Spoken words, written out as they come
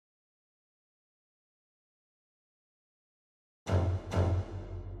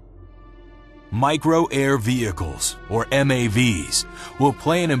Micro air vehicles, or MAVs, will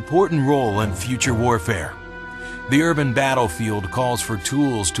play an important role in future warfare. The urban battlefield calls for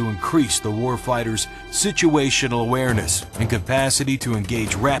tools to increase the warfighter's situational awareness and capacity to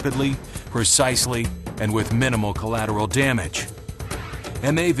engage rapidly, precisely, and with minimal collateral damage.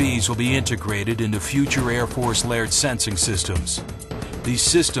 MAVs will be integrated into future Air Force layered sensing systems. These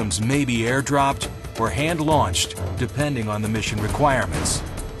systems may be airdropped or hand-launched depending on the mission requirements.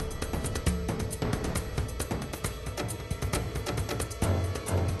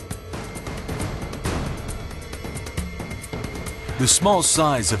 The small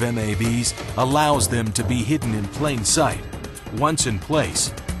size of MAVs allows them to be hidden in plain sight. Once in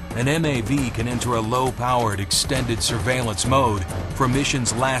place, an MAV can enter a low-powered extended surveillance mode for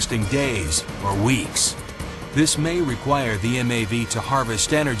missions lasting days or weeks. This may require the MAV to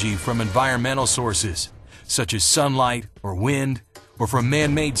harvest energy from environmental sources, such as sunlight or wind, or from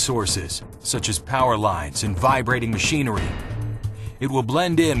man-made sources, such as power lines and vibrating machinery. It will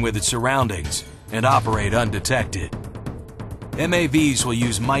blend in with its surroundings and operate undetected. MAVs will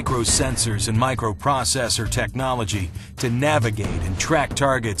use microsensors and microprocessor technology to navigate and track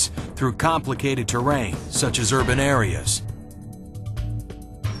targets through complicated terrain, such as urban areas.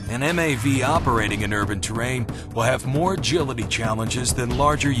 An MAV operating in urban terrain will have more agility challenges than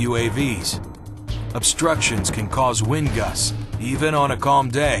larger UAVs. Obstructions can cause wind gusts, even on a calm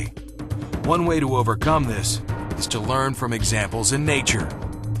day. One way to overcome this is to learn from examples in nature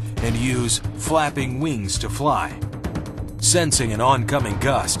and use flapping wings to fly. Sensing an oncoming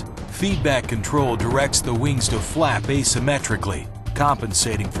gust, feedback control directs the wings to flap asymmetrically,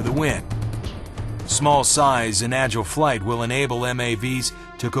 compensating for the wind. Small size and agile flight will enable MAVs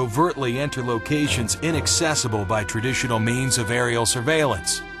to covertly enter locations inaccessible by traditional means of aerial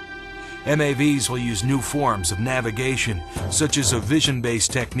surveillance. MAVs will use new forms of navigation, such as a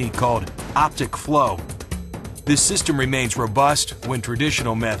vision-based technique called optic flow. This system remains robust when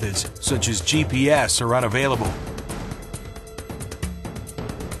traditional methods, such as GPS, are unavailable.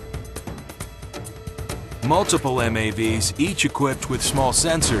 Multiple MAVs, each equipped with small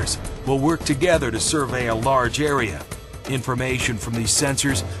sensors, will work together to survey a large area. Information from these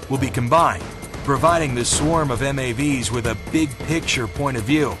sensors will be combined, providing the swarm of MAVs with a big picture point of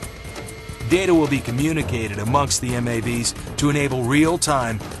view. Data will be communicated amongst the MAVs to enable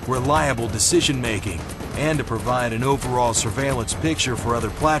real-time, reliable decision-making and to provide an overall surveillance picture for other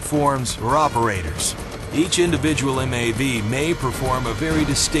platforms or operators. Each individual MAV may perform a very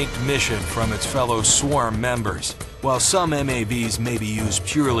distinct mission from its fellow swarm members. While some MAVs may be used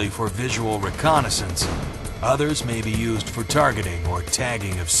purely for visual reconnaissance, others may be used for targeting or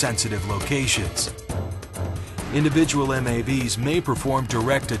tagging of sensitive locations. Individual MAVs may perform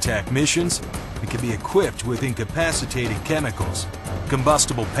direct attack missions and can be equipped with incapacitating chemicals,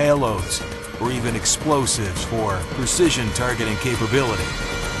 combustible payloads, or even explosives for precision targeting capability.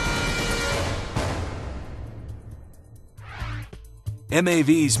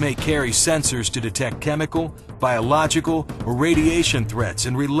 MAVs may carry sensors to detect chemical, biological, or radiation threats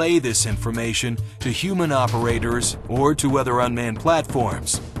and relay this information to human operators or to other unmanned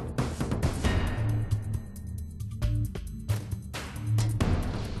platforms.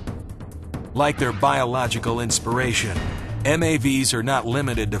 Like their biological inspiration, MAVs are not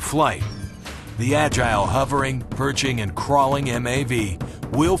limited to flight. The agile hovering, perching, and crawling MAV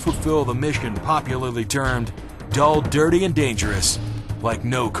will fulfill the mission popularly termed dull, dirty, and dangerous, like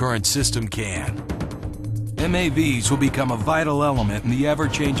no current system can. MAVs will become a vital element in the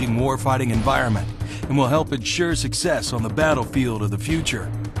ever-changing warfighting environment and will help ensure success on the battlefield of the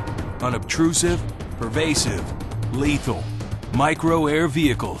future. Unobtrusive, pervasive, lethal, micro air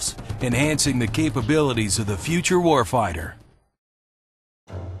vehicles, enhancing the capabilities of the future warfighter.